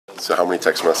So how many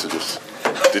text messages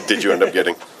did you end up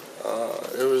getting?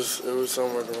 It was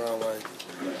somewhere around like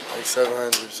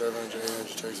 700, 800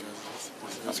 text messages.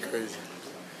 It was crazy.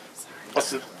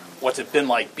 What's it been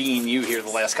like being you here the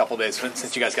last couple of days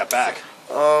since you guys got back?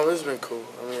 It's been cool.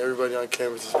 I mean, everybody on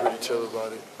campus is pretty chill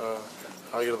about it.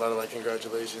 I get a lot of like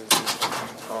congratulations,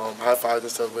 and, high fives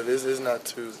and stuff, but it's not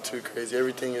too crazy.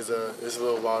 Everything is a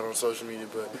little wild on social media,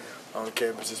 but on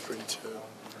campus is pretty chill.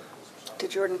 Did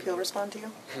Jordan Poole respond to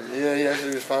you? Yeah, he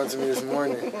actually responded to me this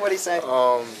morning. What'd he say?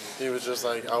 He was just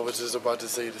like, I was just about to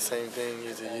say the same thing.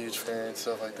 He's a huge fan and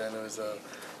stuff like that. And it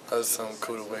was something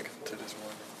cool to wake up to this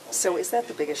morning. So is that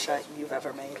the biggest shot you've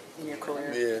ever made in your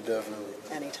career? Yeah, definitely.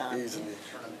 Anytime? Easily.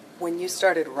 When you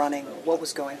started running, what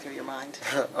was going through your mind?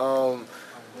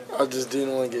 I just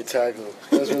didn't want to get tackled.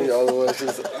 That's really all it was.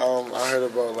 Just, I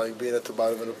heard about like being at the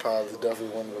bottom of the pile is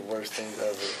definitely one of the worst things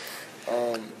ever.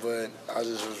 But I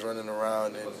just was running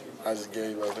around and I just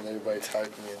gave up and everybody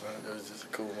tackled me. And it was just a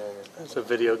cool moment. There's a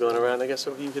video going around, I guess,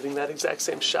 of you hitting that exact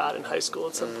same shot in high school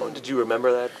at some point. Did you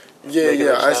remember that?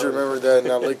 Yeah, I actually remember that,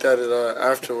 and I looked at it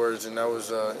afterwards, and that was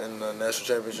in the national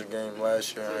championship game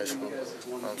last year in high school.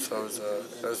 So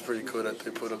that was pretty cool that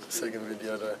they put up the second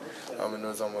video that and it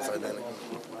was almost identical.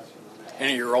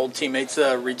 Any of your old teammates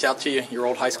reach out to you, your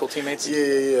old high school teammates?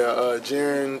 Yeah.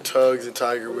 Jaren, Tuggs, and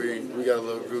Tiger, we got a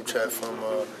little group chat from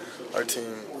our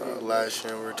team last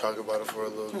year, and we were talking about it for a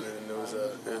little bit, and it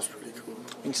was pretty cool.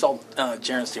 You saw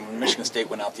Jaren's team when Michigan State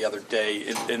went out the other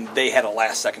day, and they had a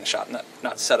last-second shot,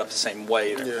 not set up the same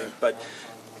way, but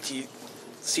do you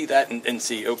see that and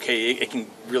see, okay, it can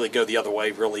really go the other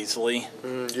way real easily?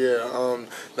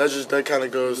 That kind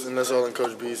of goes, and that's all in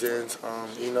Coach B's hands.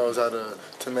 He knows how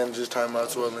to manage his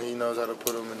timeouts well, and he knows how to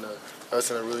put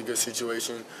us in a really good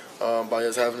situation by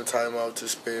us having a timeout to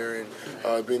spare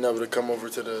and being able to come over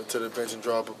to the bench and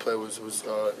draw up a play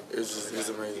is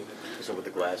amazing. So with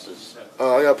the glasses?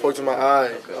 I got poked in my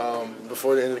eye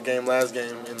before the end of the game, last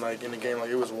game, and like in the game, like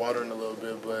it was watering a little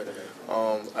bit, but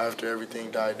after everything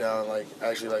died down, like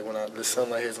actually like when the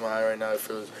sunlight hits my eye right now, it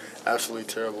feels absolutely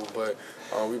terrible. But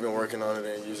we've been working on it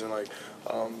and using like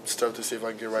stuff to see if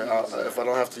I can get right. If I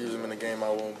don't have to use them in the game, I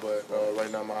won't. But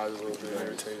right now, my eyes are a little bit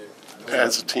irritated.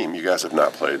 As a team, you guys have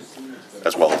not played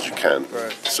as well as you can.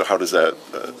 Right. So how does that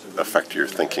affect your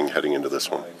thinking heading into this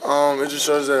one? It just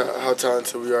shows how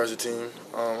talented we are as a team.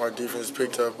 Our defense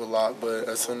picked up a lot, but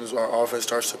as soon as our offense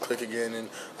starts to click again and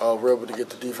we're able to get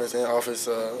the defense and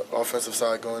offensive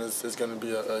side going, it's going to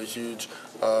be a huge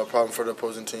problem for the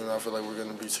opposing team. I feel like we're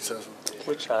going to be successful.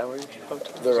 Which eye were you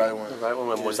poked? The right one. The right one?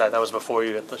 When was that? That was before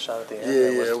you hit the shot at the end?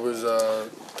 Yeah, it was. I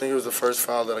think it was the first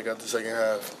foul that I got the second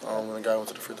half when the guy went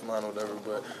to the free throw line or whatever.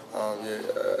 But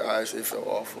I actually felt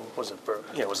awful. Was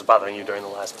it bothering you during the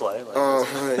last play?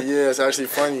 Yeah, it's actually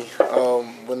funny.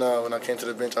 When I came to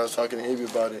the bench, I was talking to Ivy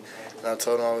about it, and I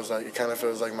told him I was like, it kind of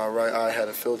feels like my right eye had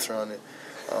a filter on it.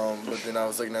 But then I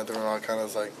was looking at the rim, I kind of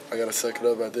was like, I gotta suck it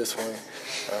up at this point.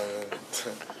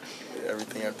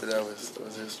 Everything after that was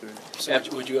history. So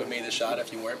would you have made the shot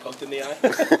if you weren't poked in the eye?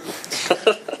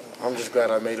 I'm just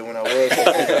glad I made it when I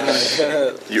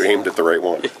was. You aimed at the right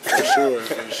one.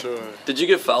 For sure. Did you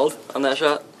get fouled on that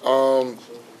shot?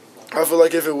 I feel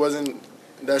like if it wasn't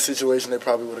that situation, they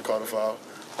probably would have called a foul.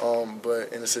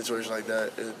 But in a situation like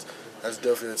that, that's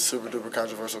definitely a super duper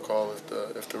controversial call if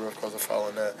the ref calls a foul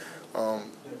on that.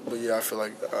 But yeah, I feel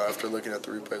like after looking at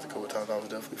the replays a couple of times, I was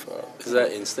definitely fouled. Is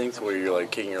that instinct where you're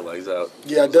like kicking your legs out?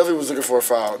 Yeah, I definitely was looking for a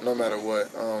foul, no matter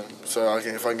what. So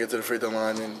if I can get to the free throw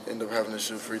line and end up having to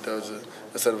shoot free throws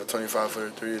instead of a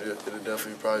 25-footer three, it'll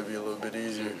definitely probably be a little bit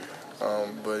easier.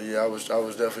 But yeah, I was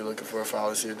definitely looking for a foul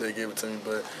to see if they gave it to me,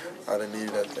 but I didn't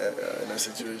need it in that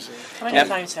situation. How many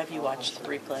times have you watched the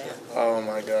replay? Oh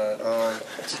my God.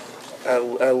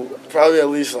 Probably at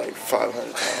least like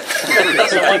 500 times.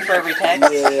 So one for every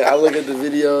text? Yeah, I look at the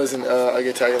videos and I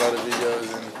get tagged a lot of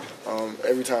videos, and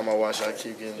every time I watch it, I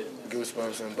keep getting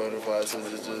goosebumps and butterflies. So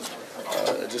it's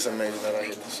just amazing that I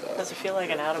hit the shot. Does it feel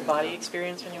like an out-of-body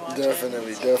experience when you watch it?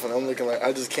 Definitely. I'm looking like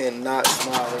I just can't not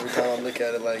smile every time I look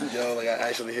at it. Like like I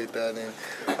actually hit that,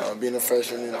 and being a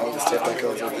freshman and all the stuff that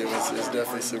comes with it, it's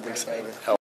definitely super exciting.